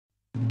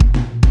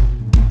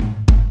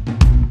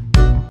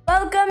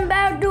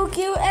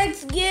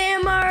Greetings,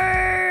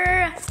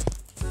 gamer!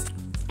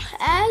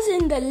 As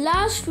in the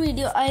last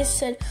video I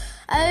said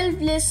I will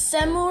play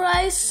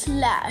Samurai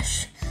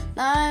Slash.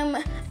 Now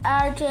I'm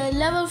at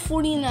level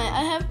 49.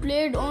 I have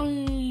played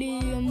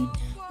only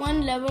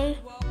one level.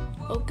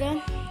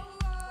 Okay,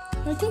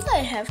 I think I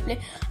have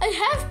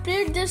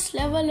played this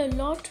level a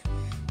lot,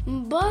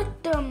 but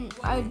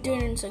I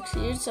didn't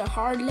succeed. It's a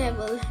hard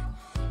level.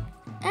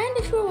 And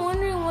if you're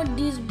wondering what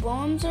these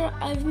bombs are,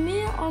 I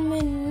may or may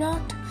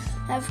not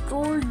have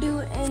told you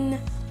in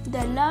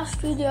the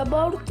last video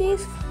about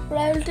these, but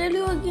I will tell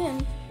you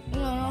again.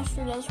 Not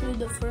the last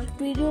video, the first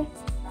video.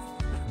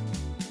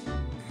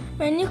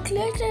 When you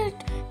click it,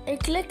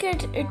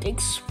 it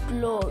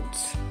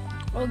explodes.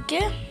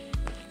 Okay?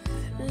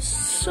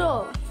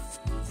 So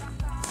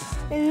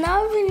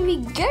now when we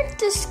get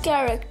this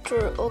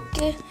character,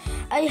 okay,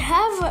 I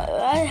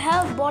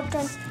have bought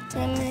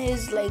him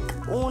his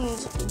own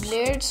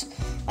blades.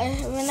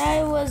 When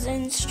I was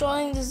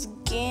installing this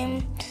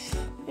game,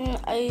 in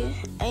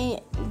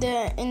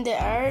the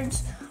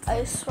ads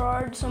I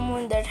saw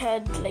someone that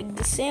had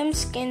the same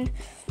skin,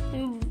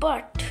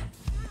 but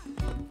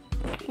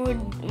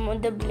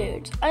with the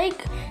blades.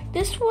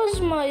 This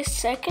was my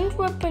second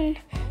weapon.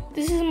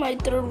 This is my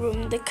third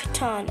weapon, the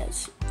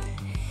katanas.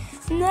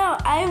 Now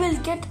I will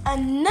get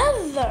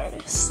another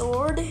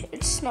sword.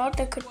 It's not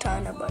a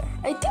katana, but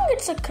I think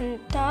it's a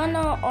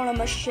katana or a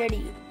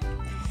machete,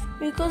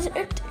 because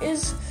it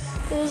is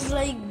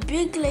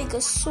big like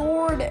a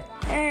sword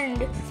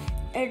and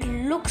it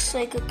looks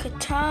like a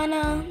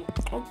katana.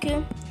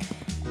 Okay,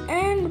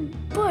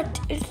 but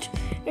it's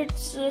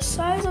the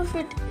size of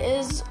it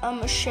is a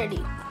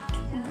machete,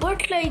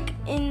 but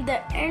in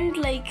the end,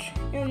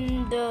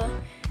 in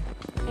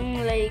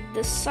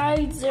the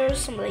sides there's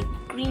some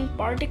green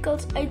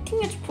particles. I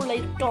think it's for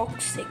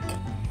toxic,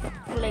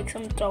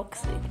 some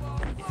toxic.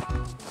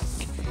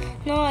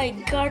 Now I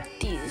got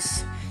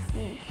these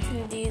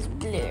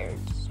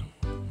blades.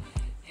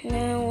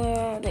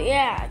 Now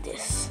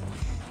this.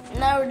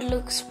 Now it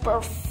looks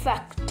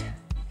perfect.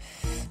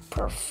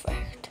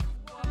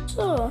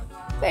 So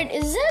wait,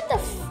 is that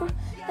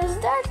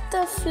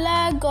the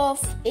flag of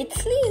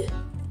Italy?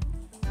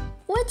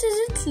 What is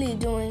Italy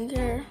doing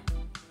here?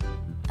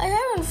 I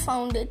haven't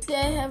found it.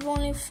 I have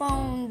only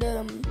found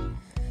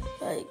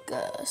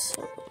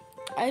so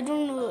I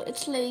don't know.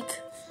 It's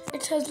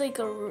it has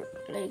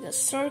a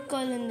circle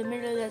in the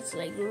middle that's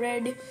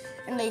red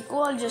and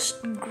all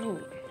just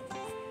green.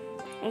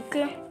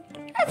 Okay,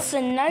 that's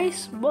a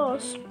nice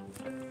boss.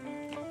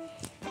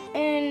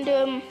 And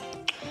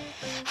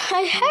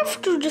I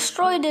have to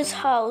destroy this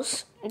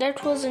house.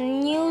 That was a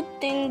new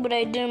thing, but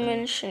I didn't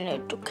mention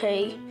it.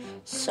 Okay,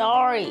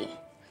 sorry.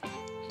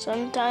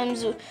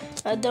 Sometimes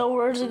the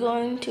words are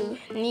going to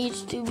need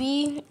to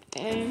be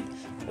in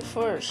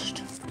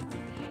first.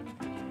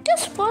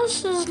 This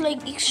boss is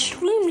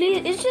extremely.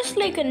 It's just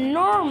a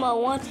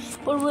normal one,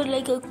 but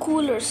with a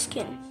cooler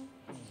skin.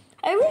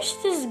 I wish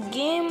this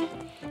game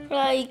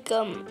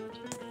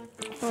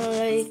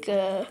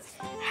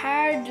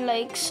had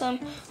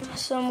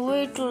some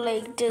way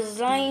to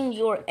design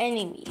your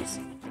enemies.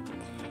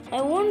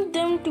 I want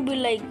them to be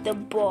the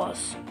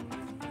boss.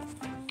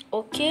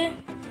 Okay,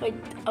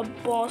 a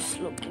boss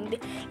looking,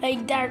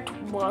 that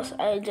boss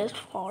I just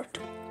fought.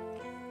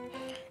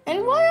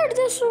 And why are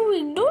they so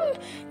weak? Don't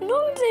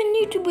they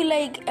need to be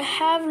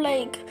have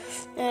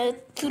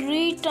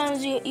 3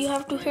 times? You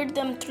have to hit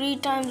them 3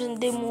 times and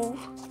they move.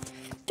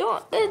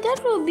 That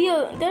will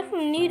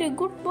need a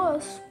good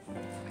boss.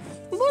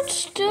 But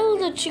still,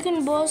 the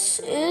chicken boss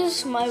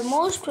is my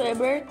most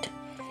favorite,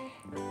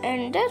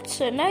 and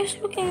that's a nice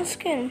looking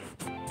skin.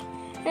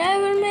 And I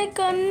will make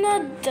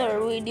another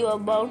video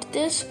about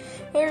this,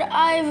 where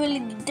I will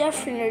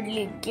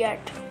definitely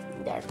get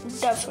that.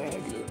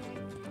 Definitely.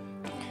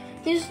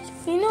 We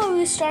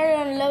started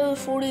on level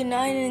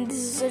 49, and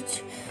this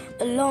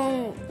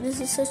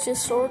is such a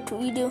short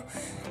video.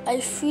 I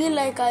feel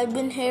I've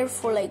been here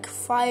for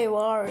 5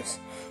 hours,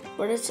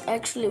 but it's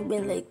actually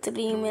been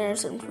 3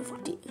 minutes and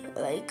 50,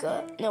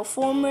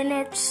 4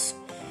 minutes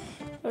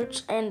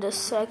and a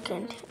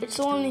second. It's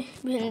only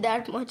been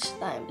that much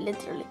time,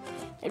 literally.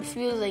 It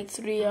feels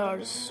 3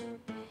 hours.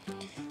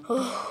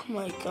 Oh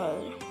my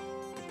god.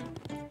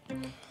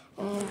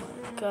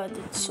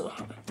 It's so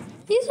hard.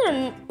 These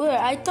are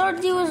I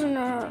thought these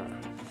were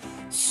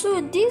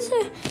so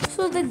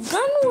the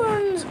gun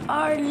ones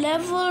are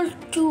level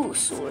 2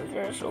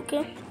 soldiers.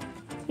 Okay,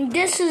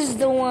 this is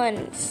the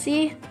one.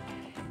 See,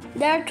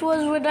 that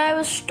was what I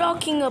was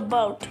talking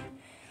about.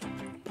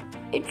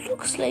 It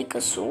looks like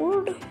a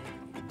sword.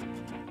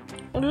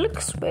 It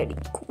looks very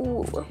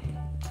cool.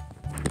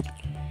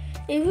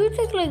 If you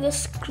take a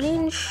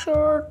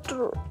screenshot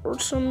or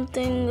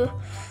something,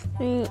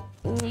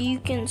 you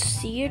can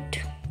see it.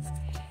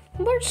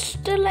 But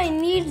still, I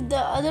need the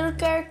other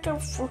character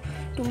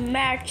to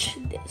match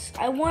this.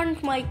 I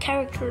want my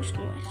characters to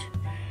match.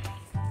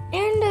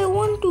 And I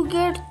want to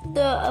get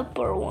the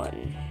upper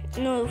one.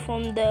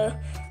 From the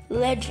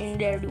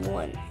legendary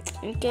one.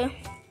 Okay?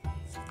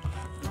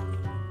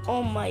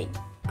 Oh my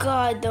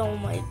god, oh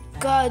my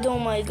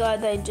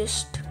god, I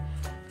just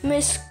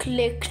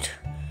misclicked.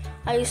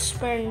 I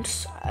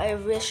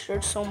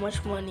wasted so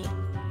much money.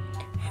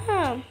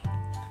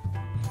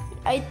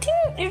 I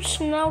think it's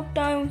now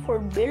time for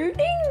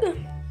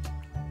building.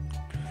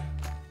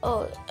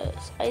 Oh,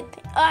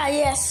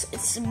 yes,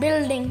 it's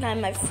building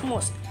time, my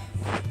most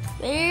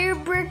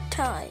favorite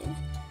time.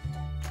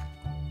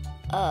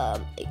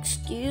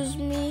 Excuse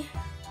me,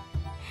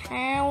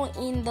 how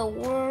in the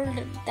world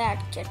did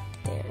that get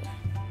there?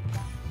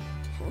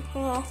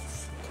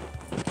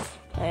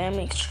 I am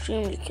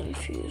extremely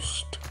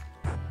confused.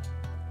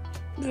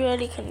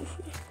 Really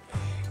confused.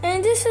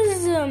 And this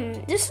is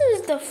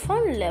the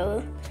fun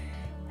level.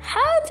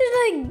 How did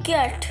I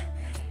get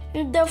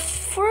the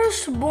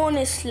first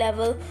bonus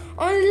level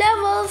on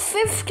level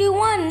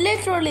 51?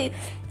 Literally,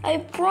 I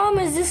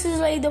promise this is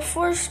like the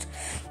first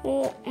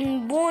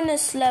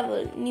bonus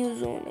level. New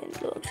zone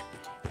unlocked.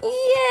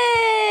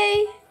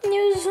 Yay!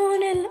 New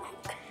zone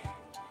unlocked.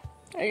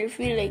 I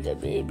feel like a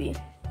baby.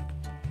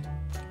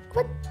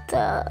 What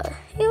the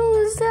hell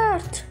is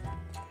that?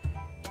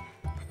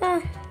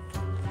 Oh,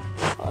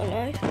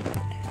 nice.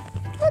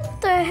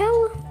 What the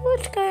hell?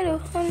 What kind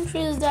of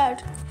country is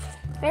that?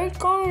 Write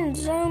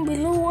comments down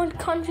below what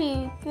country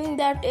you think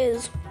that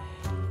is.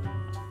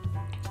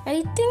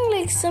 I think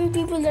like some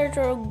people that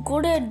are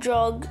good at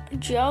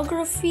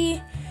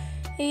geography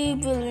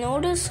will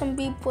notice. Some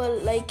people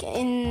like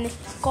in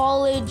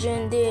college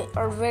and they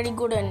are very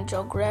good at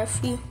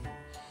geography,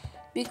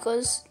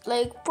 because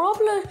like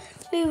probably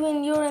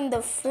when you're in the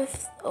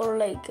 5th or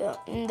like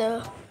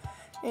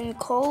in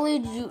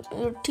college,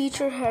 your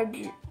teacher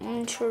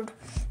should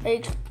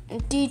like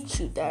teach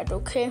you that,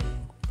 okay?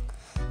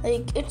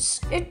 Like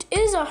it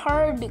is a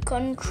hard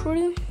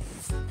country,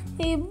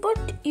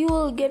 but you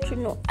will get to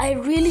know. I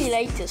really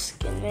like this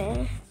skin,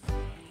 man.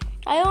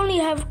 I only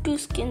have 2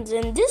 skins,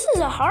 and this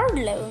is a hard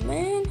level,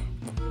 man.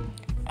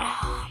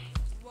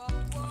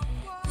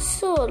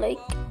 So like,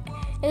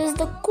 is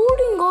the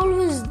coding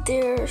always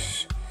there?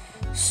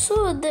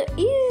 So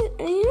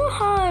you know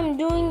how I'm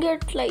doing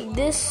it like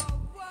this?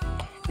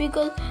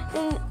 Because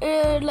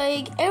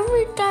like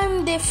every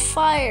time they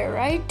fire,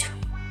 right?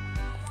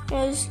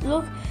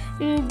 Look,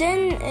 and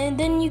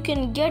then you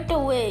can get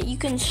away. You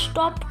can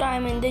stop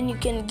time and then you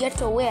can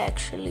get away.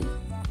 Actually,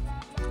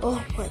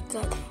 oh my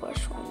god, the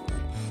first one.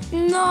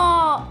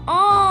 No,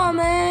 oh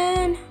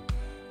man,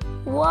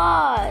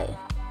 why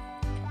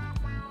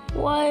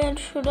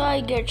should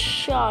I get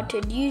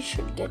shotted? You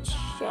should get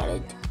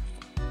shotted.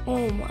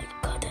 Oh my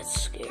god,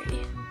 that's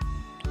scary.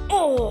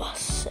 Oh,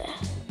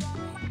 Seth.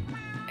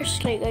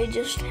 It's like I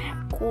just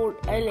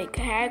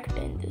hacked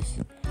in this.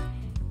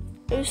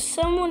 If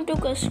someone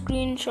took a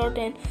screenshot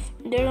and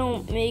they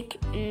don't make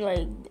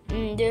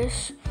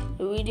this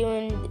video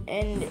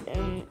and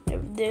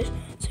if they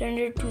send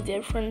it to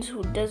their friends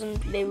who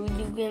doesn't play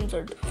video games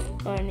or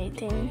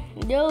anything,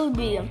 they'll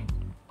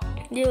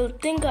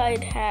think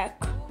I'd hack.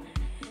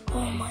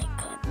 Oh my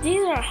god,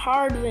 these are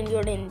hard when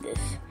you're in this.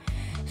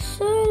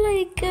 So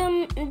like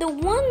the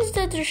ones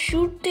that are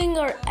shooting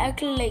are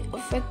actually like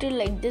affected,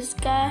 like this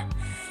guy.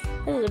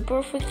 This is a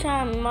perfect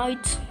time,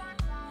 mate.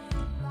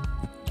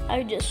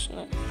 I just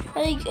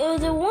like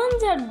the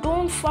ones that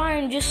don't fire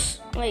and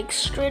just like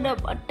straight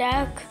up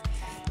attack,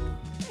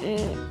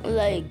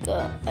 like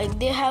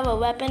they have a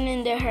weapon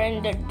in their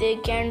hand that they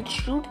can't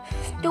shoot.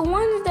 The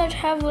ones that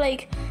have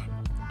like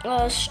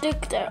a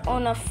stick that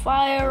on a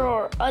fire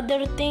or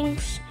other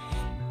things,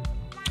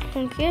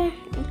 okay,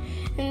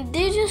 and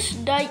they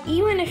just die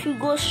even if you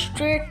go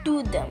straight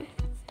to them.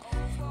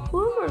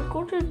 Whoever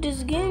coded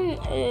this game,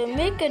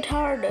 make it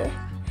harder.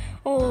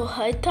 Oh,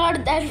 I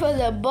thought that was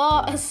a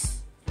boss.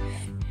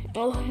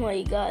 Oh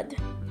my god.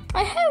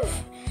 I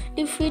have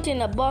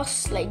defeated a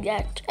boss like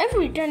that.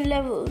 Every 10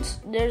 levels,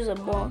 there's a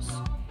boss.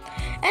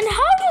 And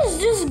how does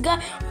this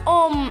guy,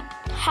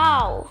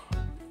 how?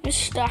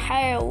 Mr.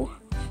 How?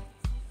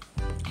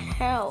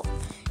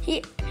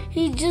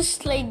 He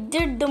just like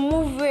did the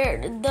move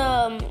where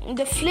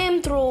the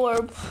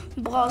flamethrower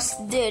boss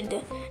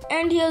did,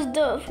 and he has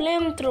the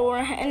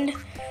flamethrower. And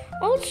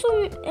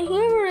also,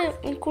 whoever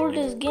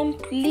coded this game,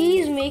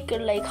 please make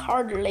it like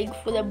harder, like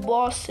for the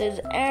bosses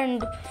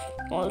and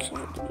also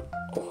for the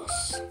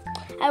boss.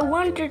 I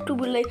want it to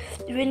be like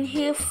when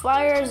he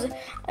fires,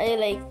 I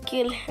like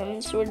kill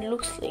him, so it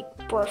looks like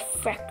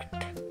perfect.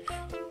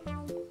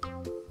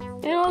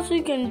 And also,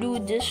 you can do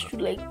this to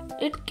like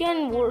it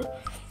can work.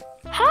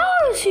 How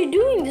is he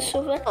doing this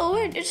so fast? Oh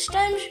wait, it's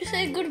time to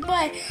say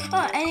goodbye.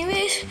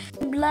 Anyways,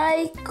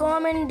 like,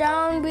 comment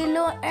down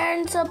below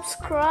and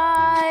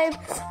subscribe.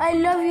 I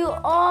love you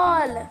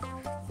all.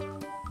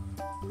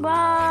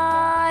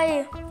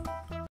 Bye.